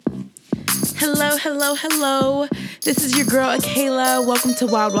Hello, hello, hello. This is your girl, Akayla. Welcome to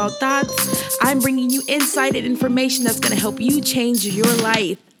Wild Wild Thoughts. I'm bringing you insight and information that's going to help you change your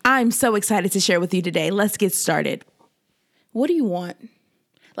life. I'm so excited to share with you today. Let's get started. What do you want?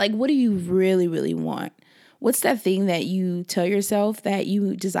 Like, what do you really, really want? What's that thing that you tell yourself that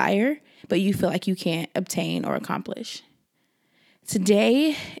you desire, but you feel like you can't obtain or accomplish?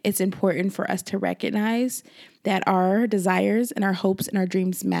 Today, it's important for us to recognize that our desires and our hopes and our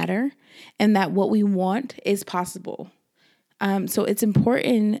dreams matter and that what we want is possible. So it's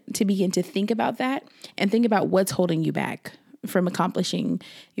important to begin to think about that and think about what's holding you back from accomplishing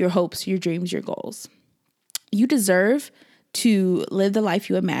your hopes, your dreams, your goals. You deserve to live the life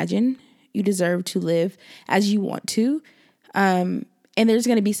you imagine. You deserve to live as you want to. And there's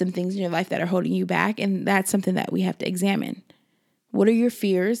going to be some things in your life that are holding you back, and that's something that we have to examine. What are your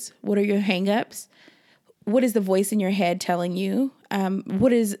fears? What are your hangups? What is the voice in your head telling you?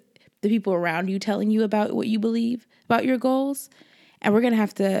 What is the people around you telling you about what you believe about your goals? And we're going to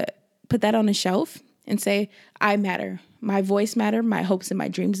have to put that on a shelf and say, I matter. My voice matter. My hopes and my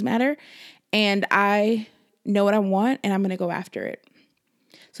dreams matter. And I know what I want, and I'm going to go after it.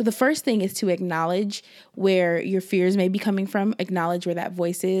 So the first thing is to acknowledge where your fears may be coming from, acknowledge where that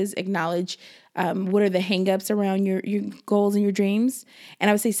voice is, acknowledge what are the hangups around your goals and your dreams. And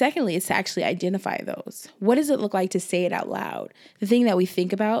I would say secondly, is to actually identify those. What does it look like to say it out loud? The thing that we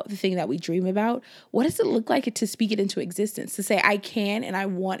think about, the thing that we dream about, what does it look like to speak it into existence? To say, I can and I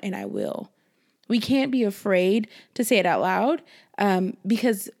want and I will. We can't be afraid to say it out loud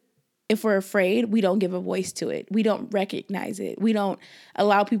because if we're afraid, we don't give a voice to it. We don't recognize it. We don't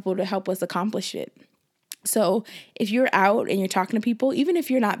allow people to help us accomplish it. So if you're out and you're talking to people, even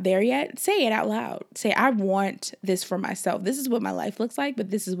if you're not there yet, say it out loud. Say, I want this for myself. This is what my life looks like, but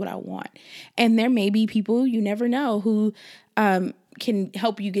this is what I want. And there may be people you never know who can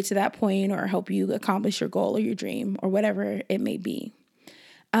help you get to that point or help you accomplish your goal or your dream or whatever it may be.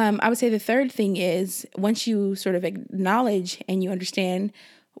 I would say the third thing is once you sort of acknowledge and you understand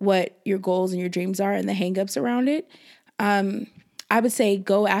what your goals and your dreams are and the hangups around it, I would say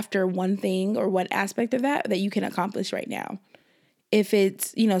go after one thing or one aspect of that you can accomplish right now. If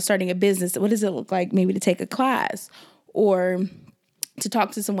it's, starting a business, what does it look like maybe to take a class or to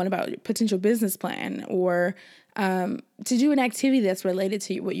talk to someone about a potential business plan or to do an activity that's related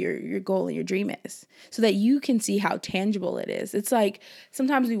to what your goal and your dream is so that you can see how tangible it is. It's like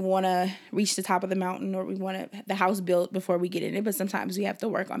sometimes we want to reach the top of the mountain or we want the house built before we get in it, but sometimes we have to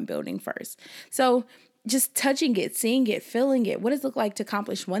work on building first. So just touching it, seeing it, feeling it, what does it look like to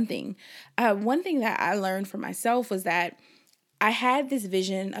accomplish one thing? One thing that I learned for myself was that I had this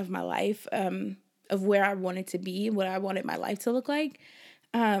vision of my life, of where I wanted to be, what I wanted my life to look like.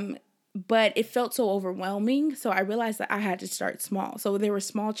 But it felt so overwhelming. So I realized that I had to start small. So there were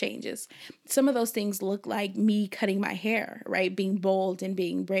small changes. Some of those things look like me cutting my hair, right? Being bold and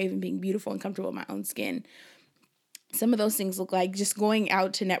being brave and being beautiful and comfortable in my own skin. Some of those things look like just going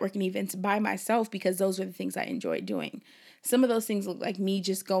out to networking events by myself because those are the things I enjoy doing. Some of those things look like me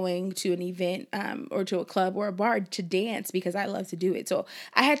just going to an event or to a club or a bar to dance because I love to do it. So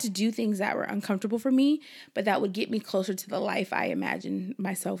I had to do things that were uncomfortable for me, but that would get me closer to the life I imagine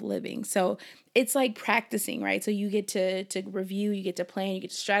myself living. So it's like practicing, right? So you get to review, you get to plan, you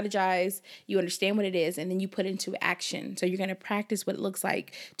get to strategize, you understand what it is, and then you put it into action. So you're going to practice what it looks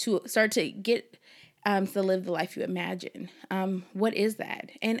like to start to get to live the life you imagine. What is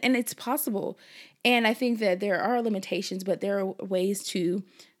that? And it's possible. And I think that there are limitations, but there are ways to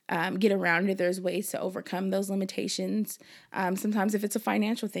get around it. There's ways to overcome those limitations. Sometimes if it's a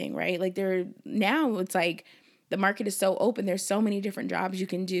financial thing, right? Like now it's like the market is so open. There's so many different jobs you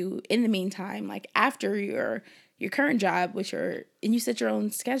can do in the meantime, like after your current job, and you set your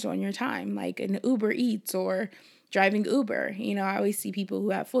own schedule and your time, like an Uber Eats or driving Uber. I always see people who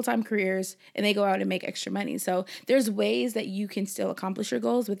have full-time careers and they go out and make extra money. So there's ways that you can still accomplish your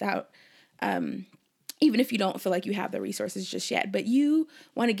goals without, even if you don't feel like you have the resources just yet, but you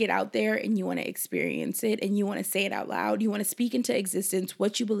want to get out there and you want to experience it and you want to say it out loud. You want to speak into existence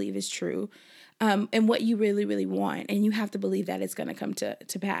what you believe is true, and what you really, really want. And you have to believe that it's going to come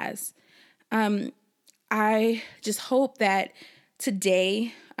to pass. I just hope that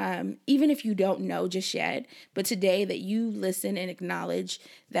today, even if you don't know just yet, but today that you listen and acknowledge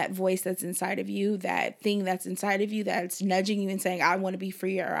that voice that's inside of you, that thing that's inside of you that's nudging you and saying, I want to be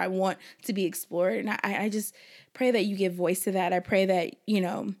free or I want to be explored. And I just pray that you give voice to that. I pray that,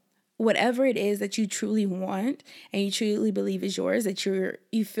 whatever it is that you truly want and you truly believe is yours, that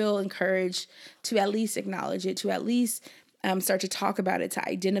you feel encouraged to at least acknowledge it, to at least start to talk about it, to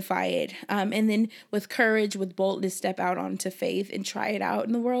identify it. And then with courage, with boldness, step out onto faith and try it out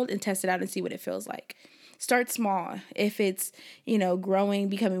in the world and test it out and see what it feels like. Start small. If it's, growing,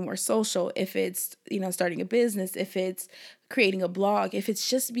 becoming more social, if it's, starting a business, if it's creating a blog, if it's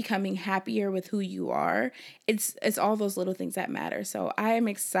just becoming happier with who you are, it's all those little things that matter. So I am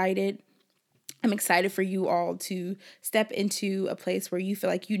excited. I'm excited for you all to step into a place where you feel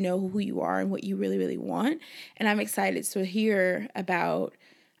like you know who you are and what you really, really want. And I'm excited to hear about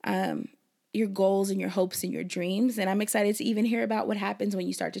your goals and your hopes and your dreams. And I'm excited to even hear about what happens when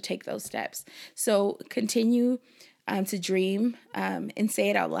you start to take those steps. So continue to dream and say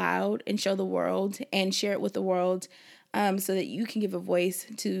it out loud and show the world and share it with the world so that you can give a voice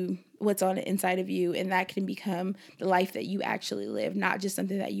to what's on the inside of you. And that can become the life that you actually live, not just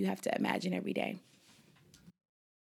something that you have to imagine every day.